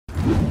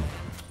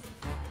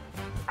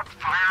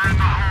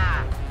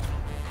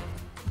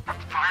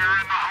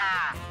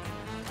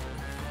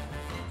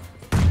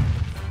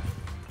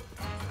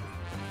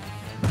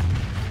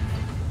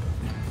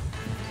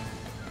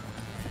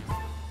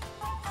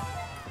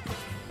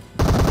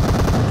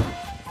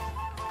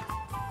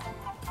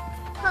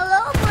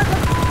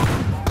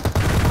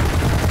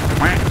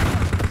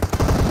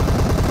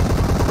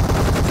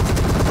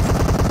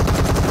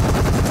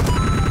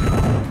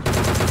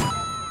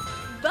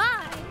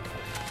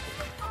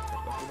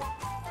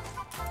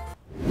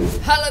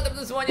Halo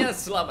teman-teman semuanya,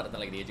 selamat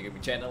datang lagi di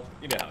EJGaming channel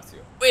Indehaus.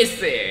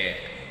 WC.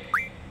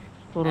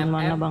 Turun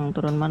mana bang?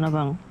 Turun mana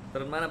bang?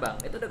 Turun mana bang?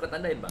 Itu udah gue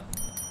tandain bang.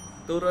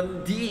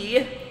 Turun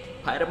di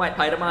Pyramid.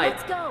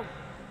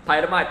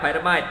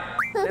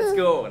 Let's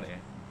go.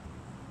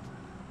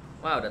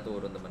 Wah udah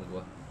turun teman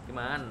gue.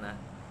 Gimana?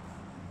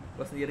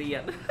 Gue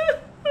sendirian.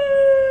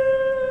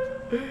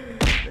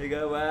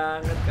 Tega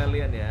banget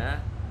kalian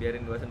ya.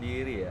 Biarin gue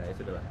sendiri ya. Ya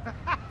sudahlah.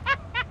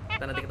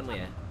 Kita nanti ketemu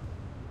ya.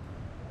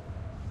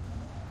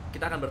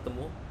 Kita akan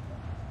bertemu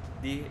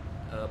di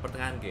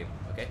pertengahan game,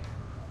 oke?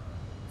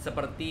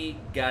 Seperti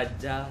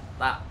gajah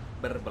tak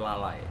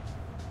berbelalai.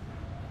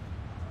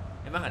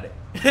 Emang ada?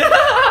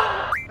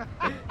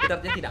 Kita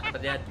artinya tidak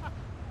terjadi.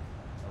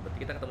 Oh, berarti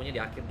kita ketemunya di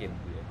akhir game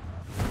gitu ya.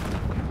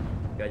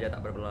 Gajah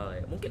tak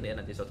berbelalai. Mungkin ya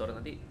nanti suatu hari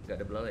nanti gak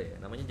ada belalai ya.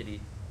 Namanya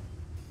jadi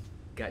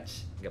gaj,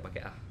 nggak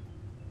pakai a.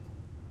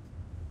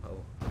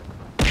 Oh.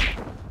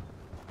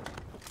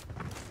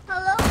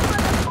 Halo.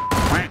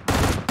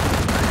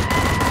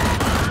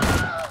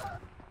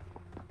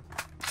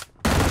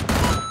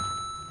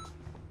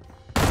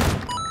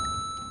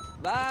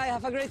 Bye,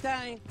 have a great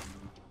time.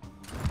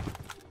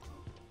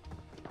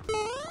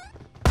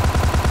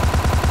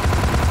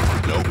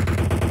 Nope.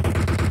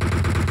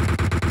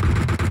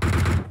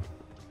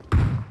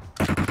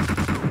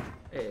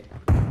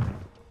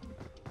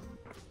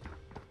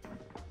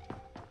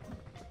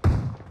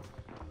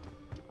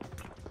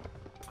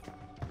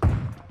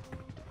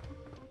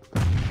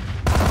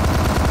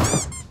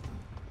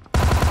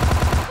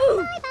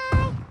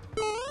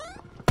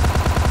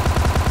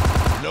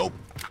 Nope.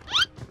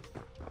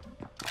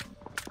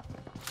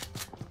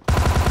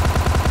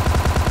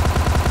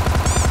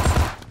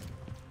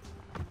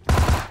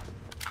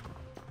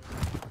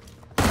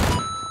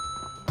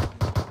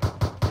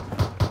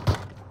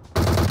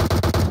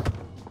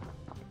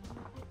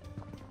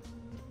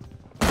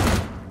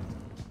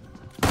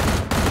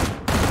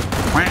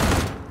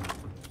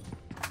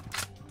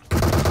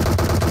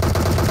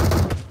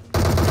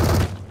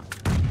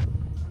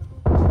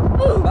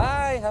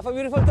 Bye, have a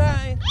beautiful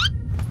time.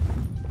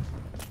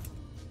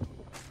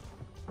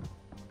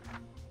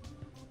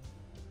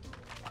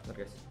 Bentar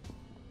guys.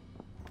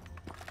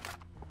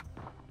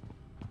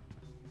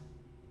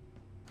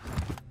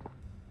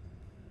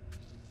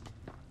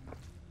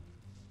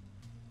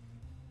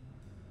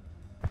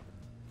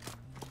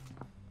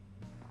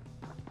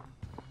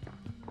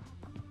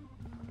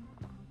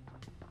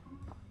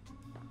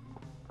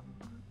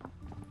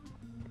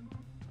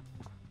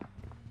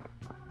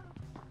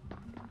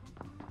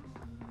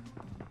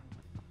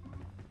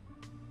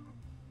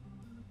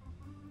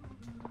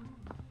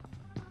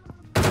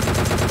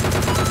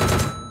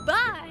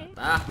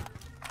 Ah,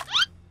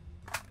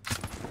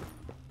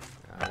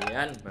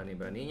 kalian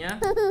berani-beraninya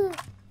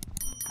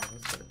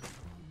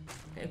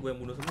kayak gue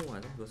yang bunuh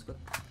semua nih, gue squad.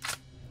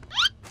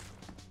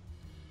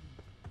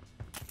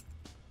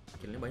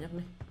 Killnya banyak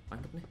nih,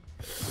 mantep nih.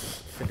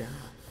 Sedap.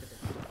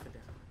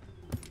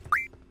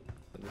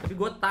 Tapi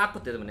gue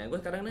takut ya temennya, gue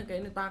sekarang nih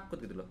kayak ini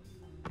takut gitu loh.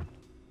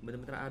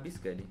 Bener-bener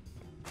abis gak nih?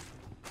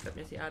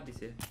 Stepnya sih abis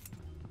ya.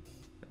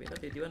 Tapi ntar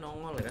tiba-tiba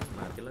nongol ya kan,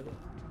 mati lah gue.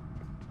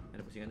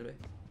 Ada pusingan dulu ya.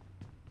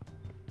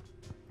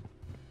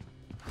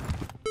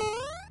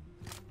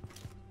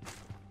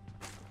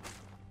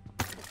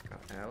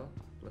 KL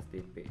plus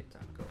DP,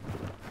 cakep.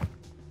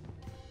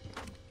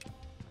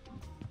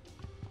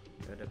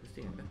 Gak ada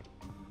pusing kan?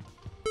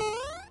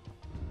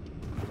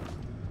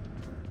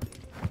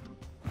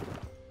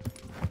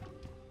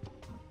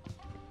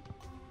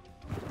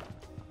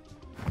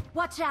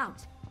 Watch out.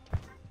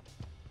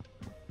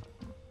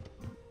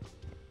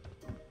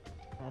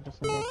 Ada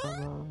senjata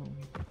bang.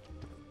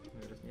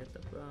 Ada senjata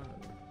bang.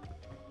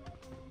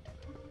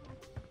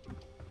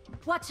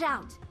 Watch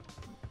out.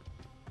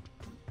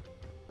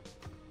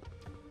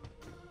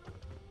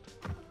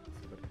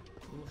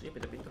 Ini musuhnya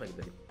pintar-pintar lagi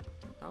tadi.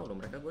 Tahu loh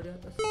mereka gue di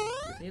atas.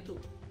 Biasanya tuh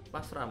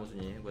pasrah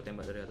musuhnya ya, gue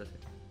tembak dari atas ya.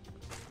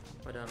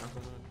 Padahal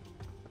langsung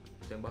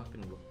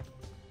tembakin gue.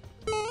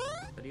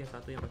 Tadi yang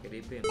satu yang pakai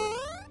DP yang gue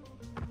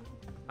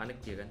panik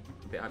dia kan.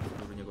 Sampai habis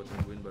pelurunya gue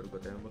tungguin baru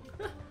gue tembak.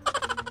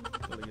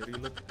 Kalau lagi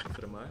reload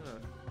serem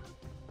banget.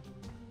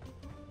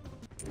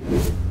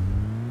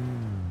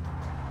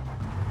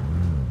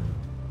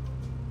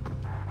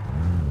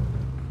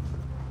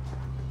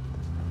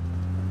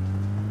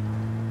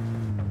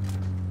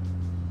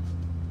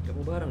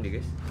 Bareng deh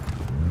guys,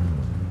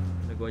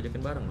 udah gue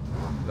ajakin bareng,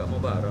 nggak mau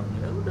bareng,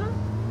 ya udah.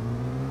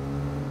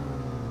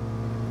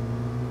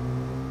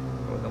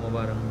 Kalau nggak mau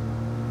bareng,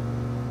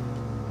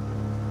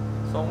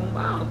 song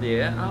banget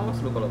ya,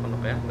 awas lu kalau penuh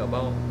ya, nggak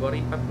bawa gue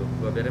revive lu,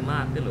 gue biarin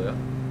mati lu ya.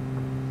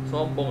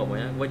 Sombong kamu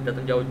ya, gue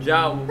datang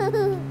jauh-jauh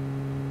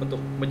untuk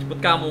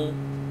menjemput kamu,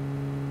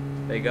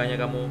 teganya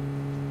kamu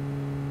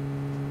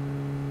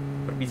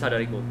berpisah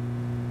dariku.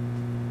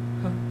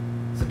 Hah,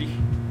 sedih.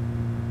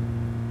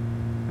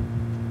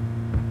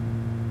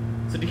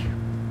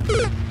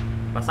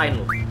 Rasain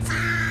lo. See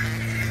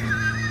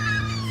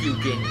you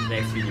again in the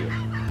next video.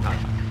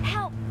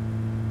 Help.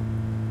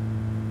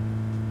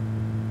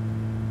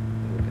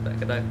 Tunggu,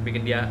 kita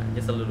bikin dia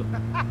nyesel dulu.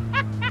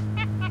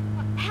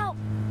 Help!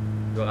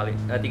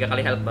 3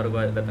 kali help baru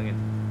gua datengin.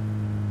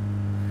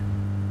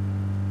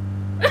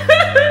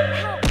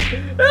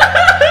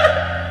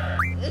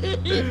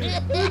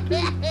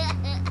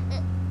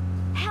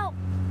 Help!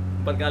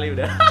 4 kali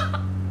udah.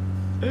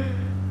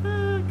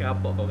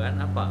 Kapok kau kan?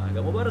 Apa?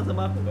 Gak mau bareng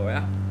sama aku kau ya?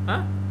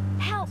 Hah?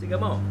 Help! Masih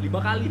gak mau? 5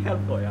 kali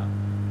help kau ya?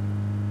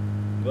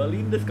 Gua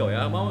lindes kau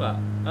ya? Mau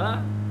gak? Hah?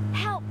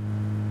 Help!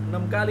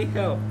 6 kali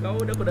help. Kau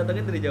udah aku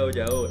datengin dari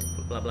jauh-jauh.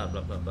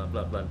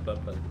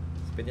 Pelan-pelan.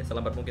 Speednya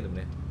selambat mungkin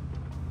sebenarnya.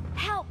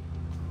 Help!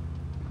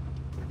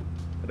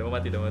 Udah mau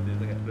mati.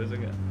 Terus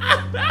enggak.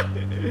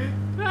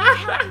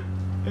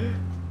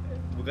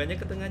 Bukannya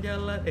ke tengah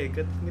jalan.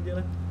 Ke tengah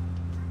jalan.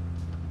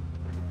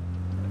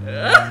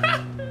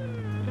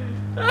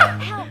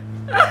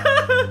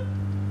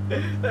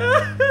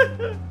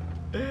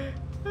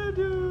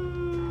 Aduh.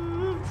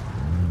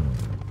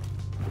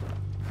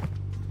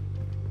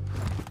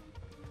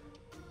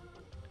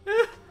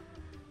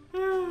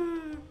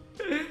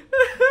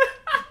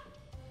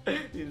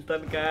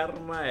 Instan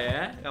karma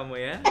ya kamu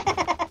ya.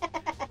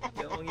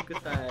 Gak mau ngikut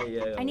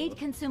saya I need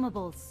kamu.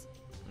 consumables.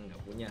 Nggak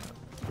punya.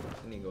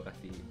 Ini gue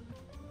kasih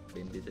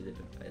bandage aja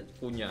tuh.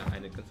 Punya, I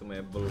need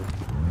consumable.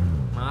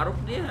 Maruk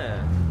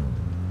dia.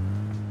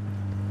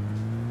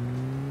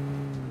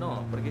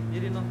 No, pergi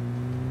sendiri no.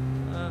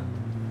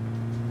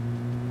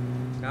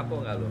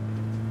 Kapok nggak lo?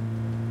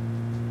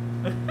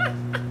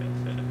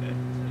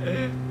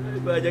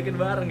 Gue ajakin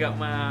bareng nggak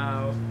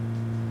mau.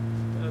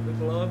 Aduh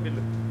kelopin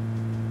lu.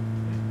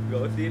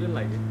 Gak usilin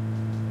lagi.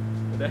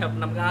 Udah help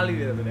 6 kali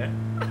gitu tuh ya.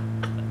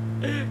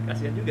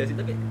 Kasihan juga sih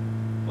tapi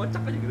kocak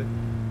aja gitu.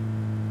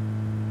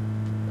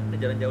 Udah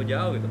jalan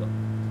jauh-jauh gitu loh.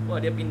 Wah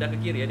dia pindah ke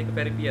kiri ya, ini ke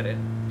Ferry Pier ya.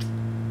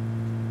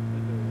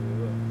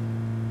 Aduh.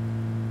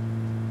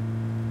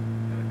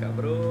 Kakak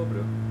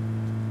bro.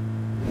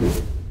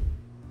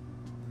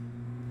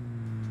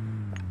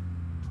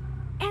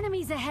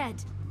 Enemies ahead.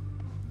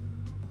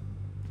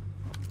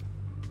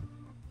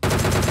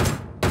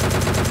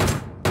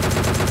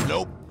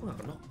 Kok gak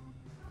kena?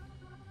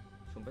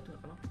 Sumpah tuh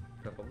gak kena.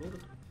 Berapa peluru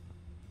tuh?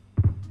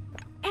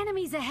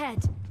 Enemies ahead.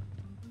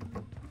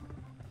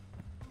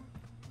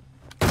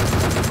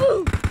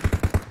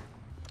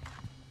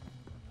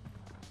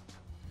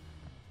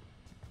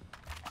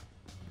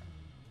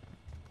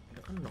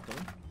 Gak kena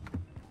kan?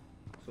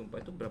 Sumpah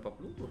itu berapa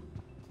peluru?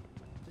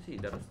 Itu sih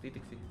darah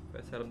setitik sih.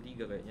 Kayak helm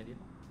 3 kayaknya dia.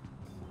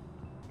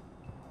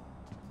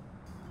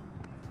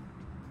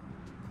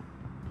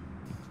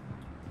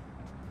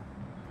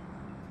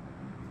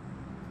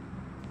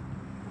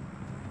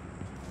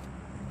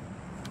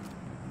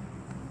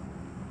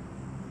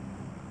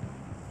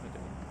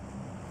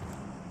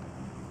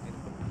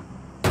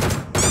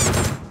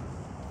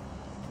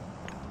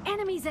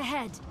 Enemies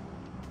ahead.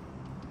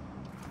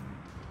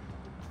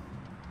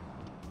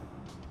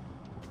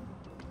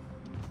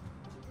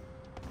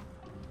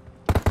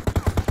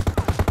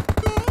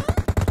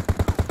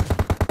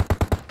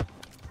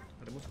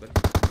 Ada musuh kan?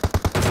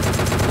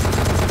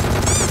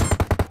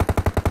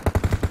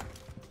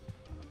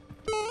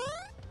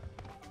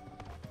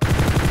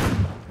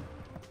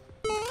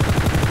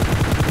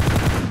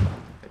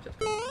 Headshot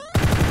kan?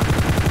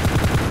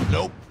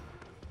 Nope.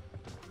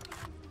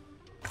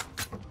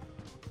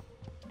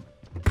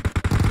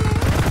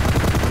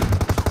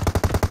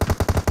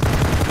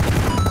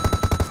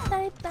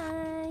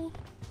 Bye-bye.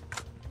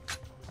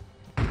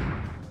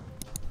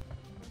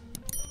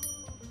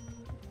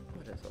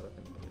 Ada suara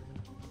tempat gitu.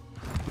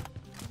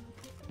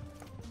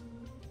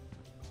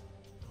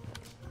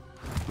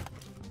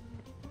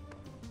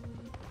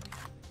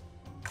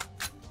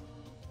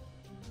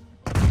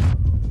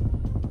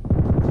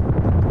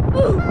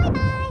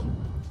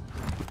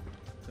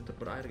 Untuk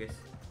berair guys.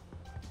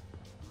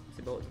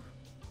 Masih bau tuh.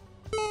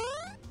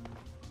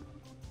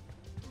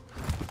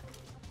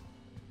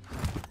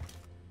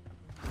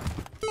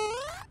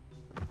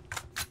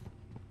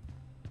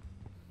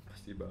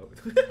 Pasti bau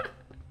tuh.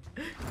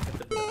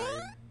 Untuk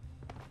berair.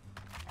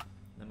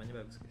 Namanya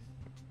bagus guys.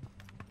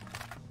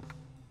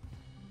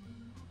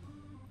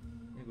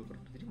 Ini gue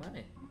perlu di mana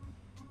ya?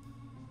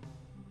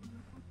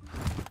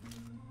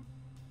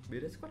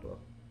 Beda squad loh.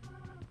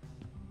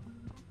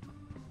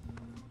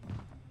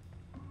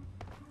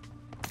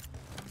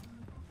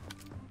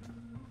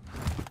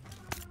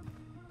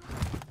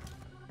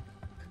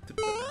 Kentut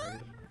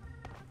berair.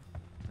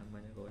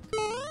 Namanya kocak.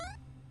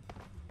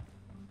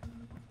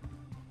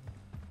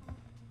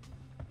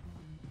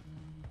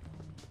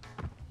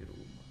 Di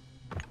rumah.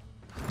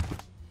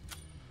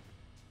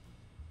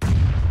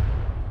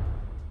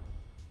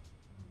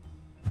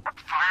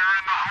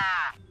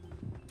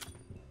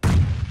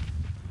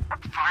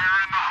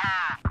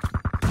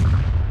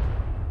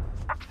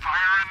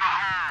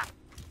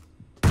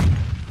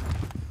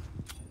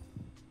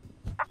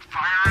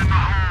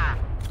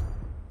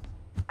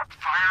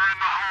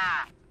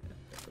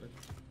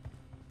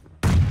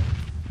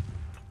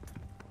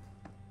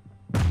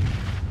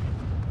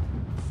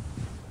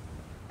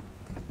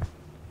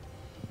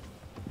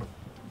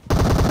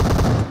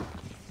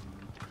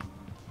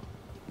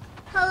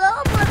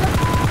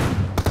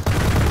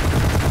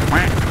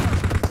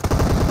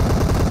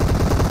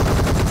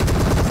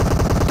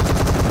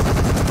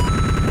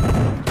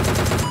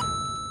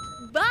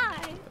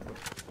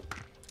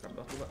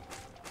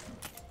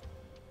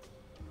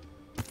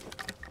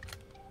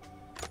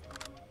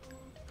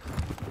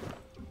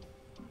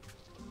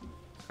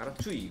 Karat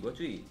cuy, gua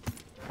cuy.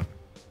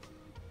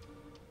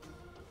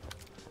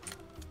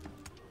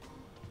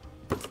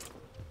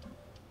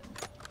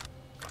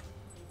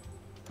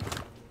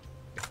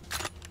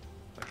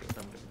 Pakai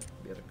sampai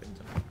biar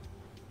kencang.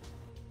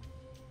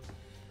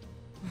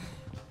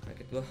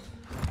 Kaget gua.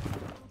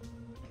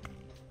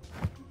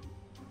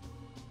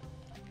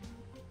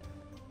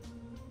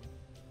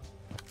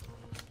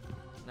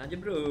 Nah aja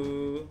bro.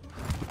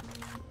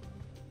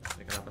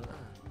 Ini kenapa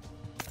lah?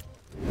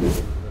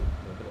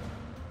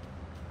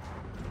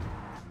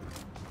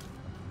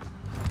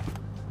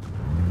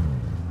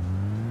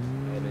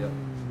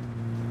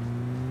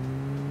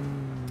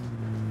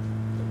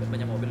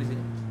 Banyak mobil di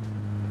sini.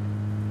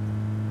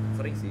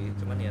 Sering sih,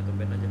 cuman ya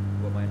tumben aja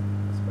gua main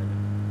masih banyak.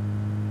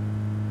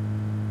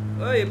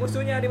 Woi,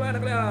 musuhnya di mana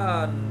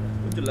kalian?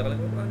 Muncul lah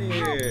kalian nih.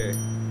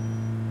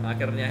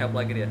 Akhirnya help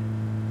lagi dia.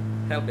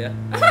 Help ya.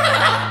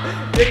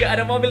 Dia nggak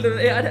ada mobil tuh.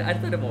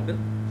 Ada mobil.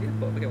 Dia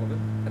bawa pakai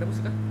mobil. Ada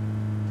musuh kah?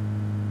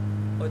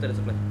 Oh, itu ada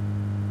supply.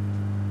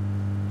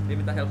 Dia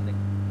minta help nih.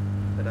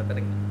 Ada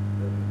tank nih.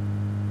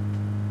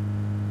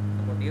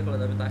 Nomor 3 kalau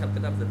ada minta help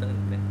kita harus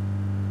datengin nih.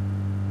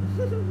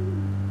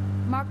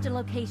 Marked a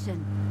location.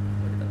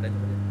 Oh, ditandain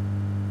sama dia.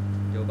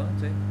 Jauh banget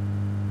coy.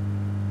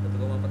 1,4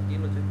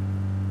 kilo coy.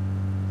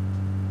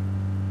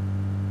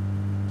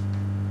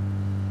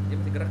 Dia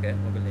masih gerak ya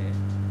mobilnya ya.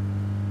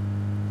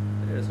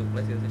 Tadi ada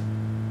supply sih.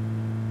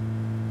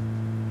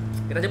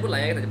 Kita jemput lah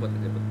ya, kita jemput.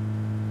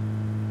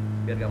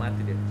 Biar gak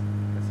mati dia.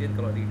 Kasian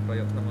kalau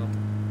dikeroyok sama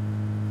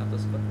satu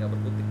squad gak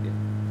berkutik dia.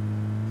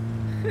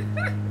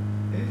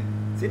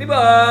 Sini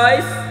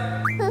boys.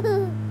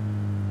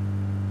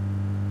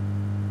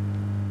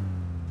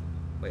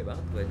 Baik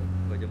banget gue ini.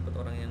 Gue jemput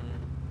orang yang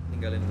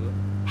ninggalin gue.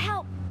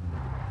 Help!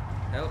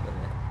 Help kan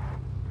ya.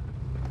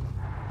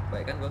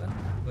 Baik kan gue kan?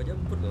 Gue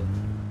jemput loh.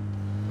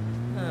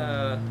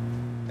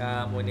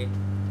 Kamu nih.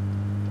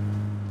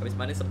 Habis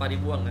manis sepadi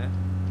buang ya.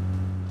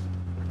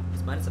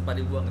 Habis manis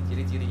sepadi buang,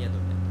 ciri-cirinya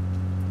tuh ya.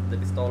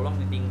 Habis tolong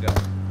ditinggal.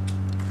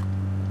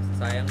 Habis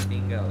sayang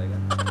ditinggal ya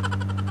kan.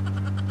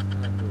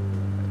 Aduh,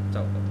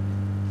 kacau kamu.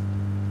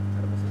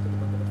 Ada musuh tuh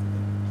depan situ.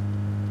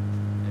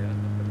 Ya,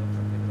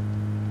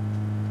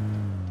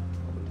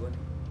 mobil gua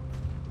nih.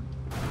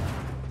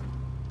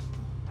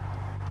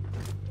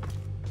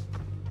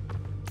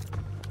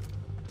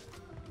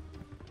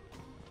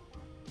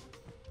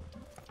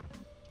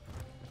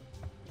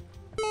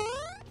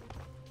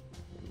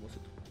 Musuh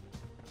tuh.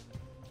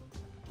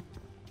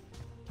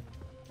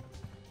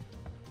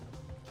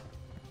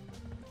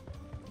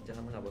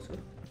 Jangan menggak bosku.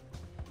 Gue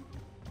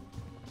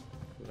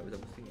gak bisa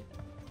boosting ya.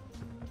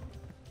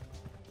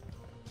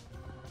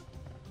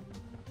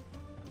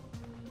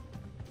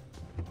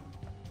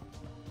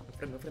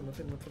 Ngeframe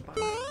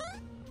parah.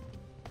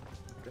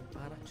 Ngeframe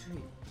parah cuy.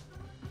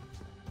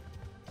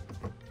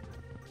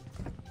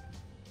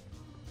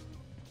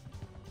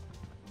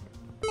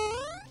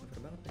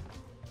 Ngeframe banget nih.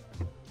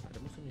 Ada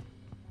musuh nih.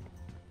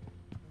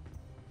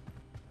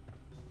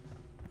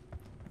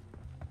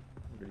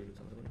 Udah dilut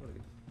sama temen kalau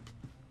gitu.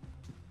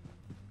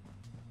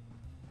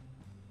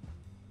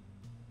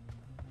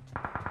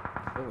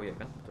 Oh iya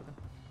kan, betul kan?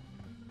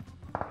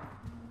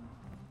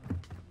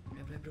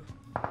 Bro.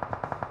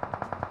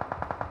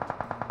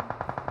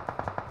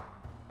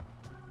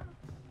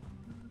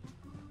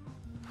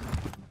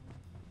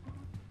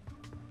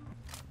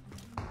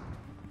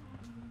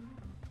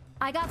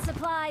 I got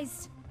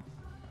supplies.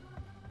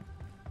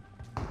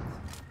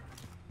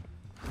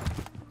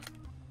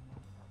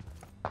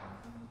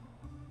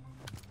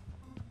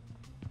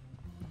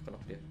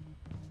 Kenok dia.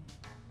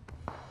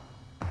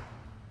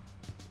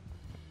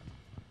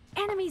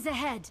 Enemies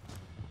ahead.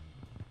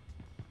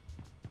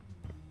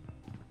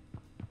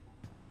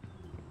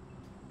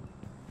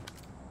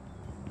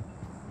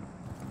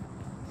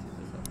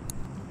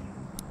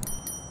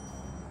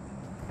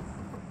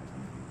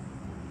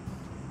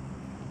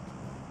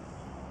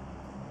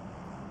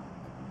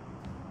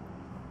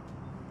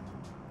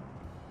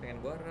 Pengen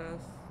gua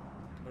ras.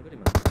 Temen gua di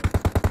mana?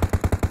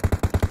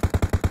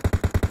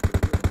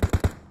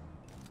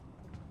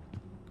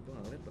 Gua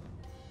nggak ngeliat loh.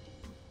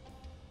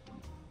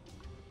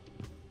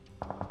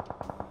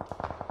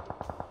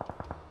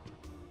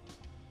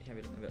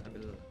 Ambil itu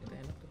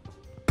enak tuh.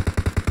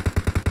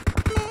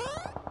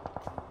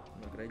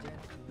 Ambil gereja.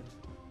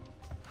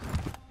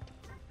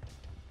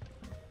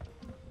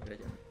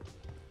 Gereja.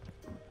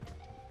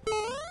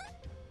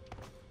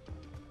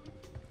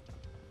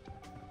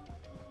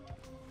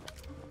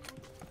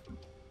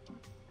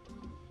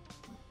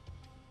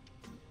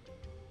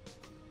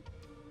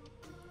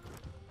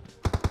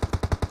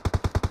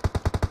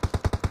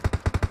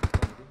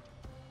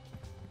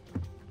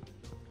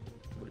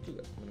 Boleh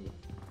juga temen gua.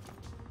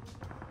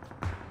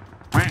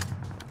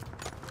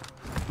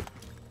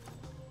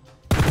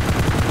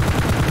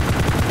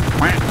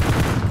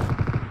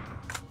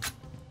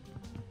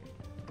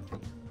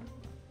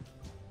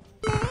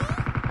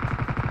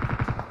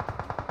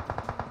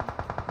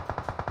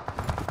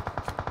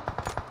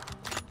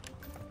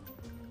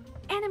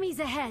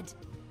 Enemies ahead.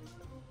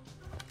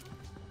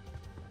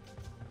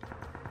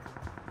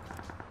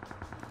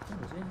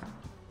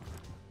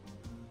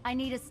 I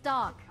need a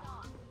stock.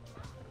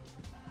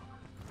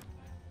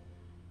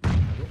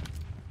 Aduh.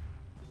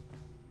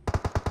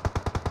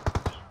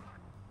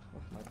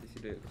 Wah, mati sih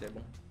dia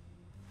kecebong.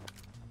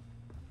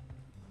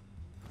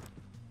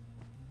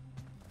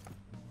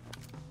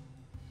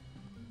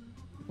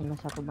 Ini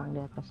satu bang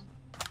di atas.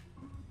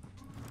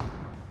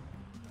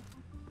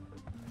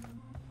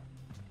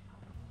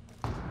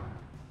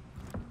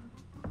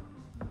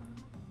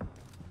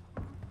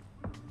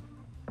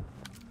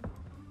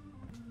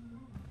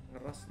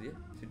 Ngeras dia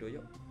si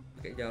Doyo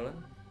pakai jalan.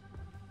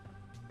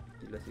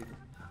 Gila sih itu.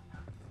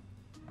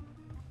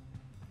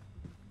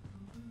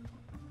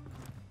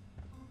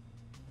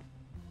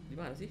 Di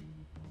mana sih?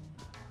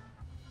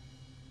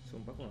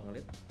 Sumpah aku nggak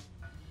ngeliat.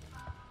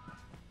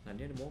 Nah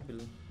dia ada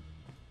mobil.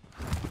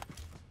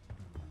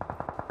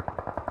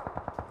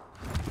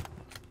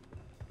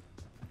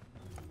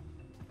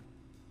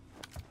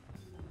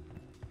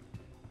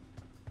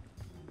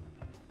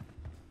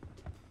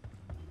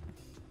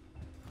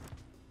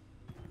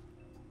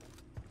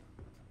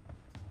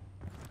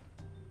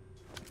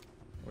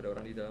 Ada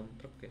orang di dalam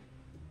truk ya.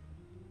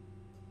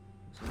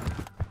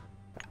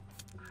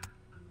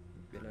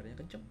 Biar larinya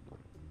kenceng.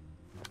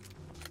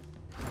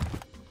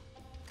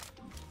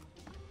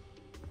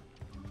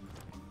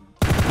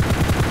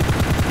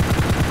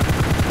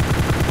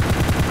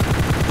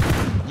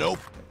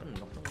 Nope.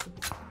 Penok dong itu.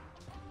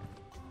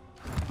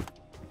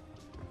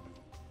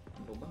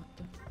 Jauh banget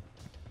tuh.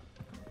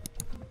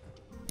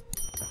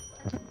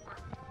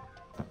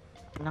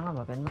 Tenang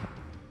apa kan?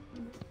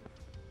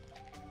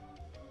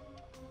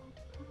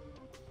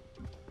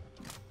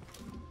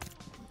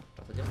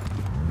 Pas aja.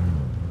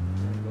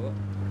 Bawa.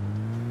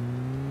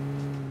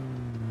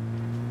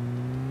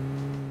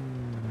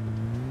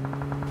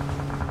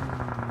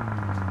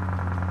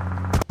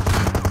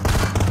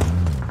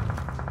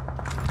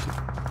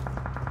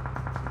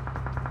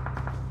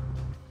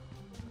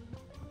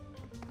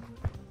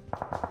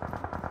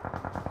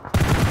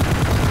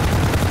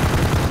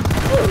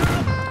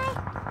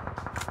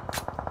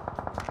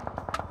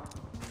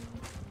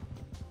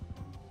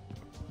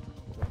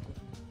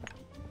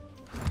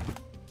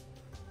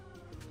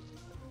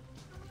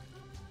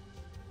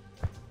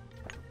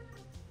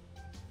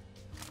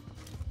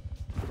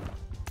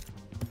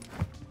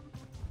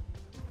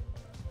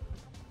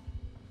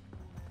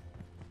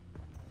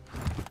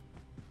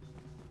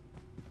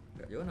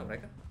 Jauh nah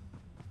mereka.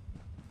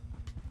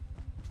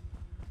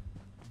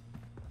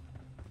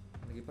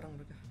 Lagi perang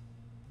mereka.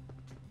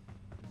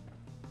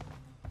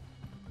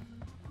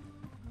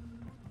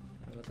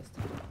 Di atas tuh.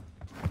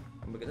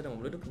 Mobil kita udah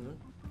mau meleduk teman.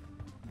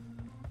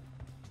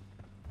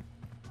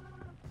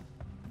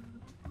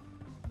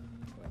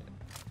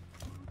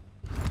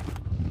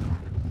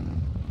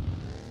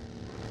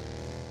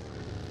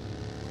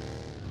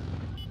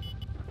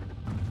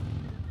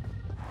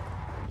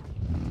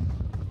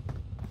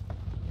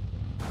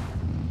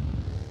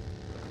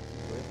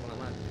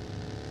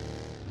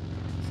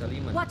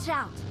 Watch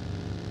out!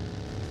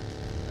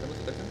 Ada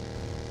musuh kan?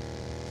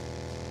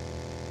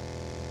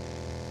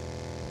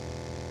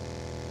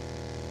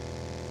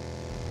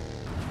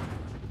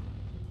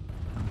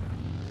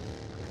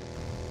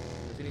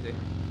 Di sini deh.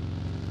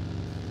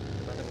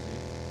 Depan ada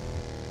musuhnya.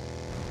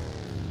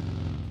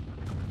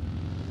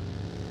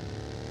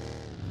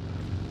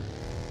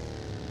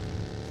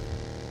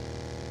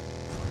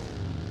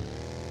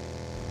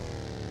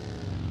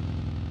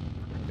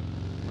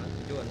 Mana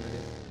tujuan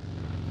dia?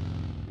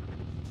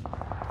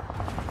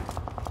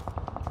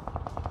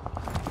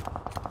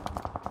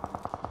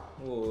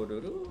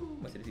 Waduh,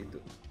 masih di situ.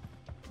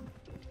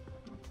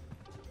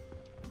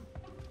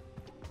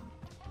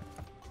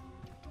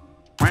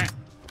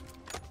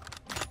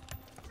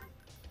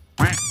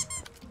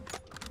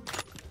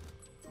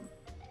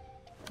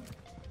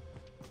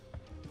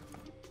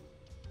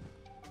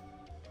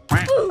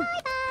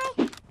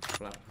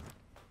 Kelar.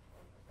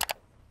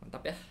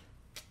 Mantap ya.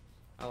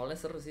 Awalnya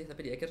seru sih,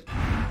 tapi di akhir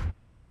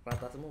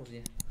rata semua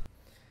musuhnya.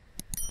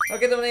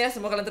 Oke teman-teman ya,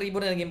 semoga kalian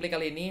terhibur dengan gameplay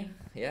kali ini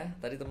ya.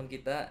 Tadi teman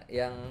kita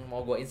yang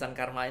mau gua instan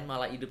karmain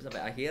malah hidup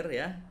sampai akhir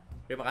ya.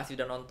 Terima kasih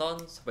udah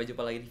nonton, sampai jumpa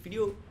lagi di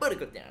video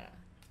berikutnya.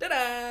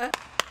 Dadah.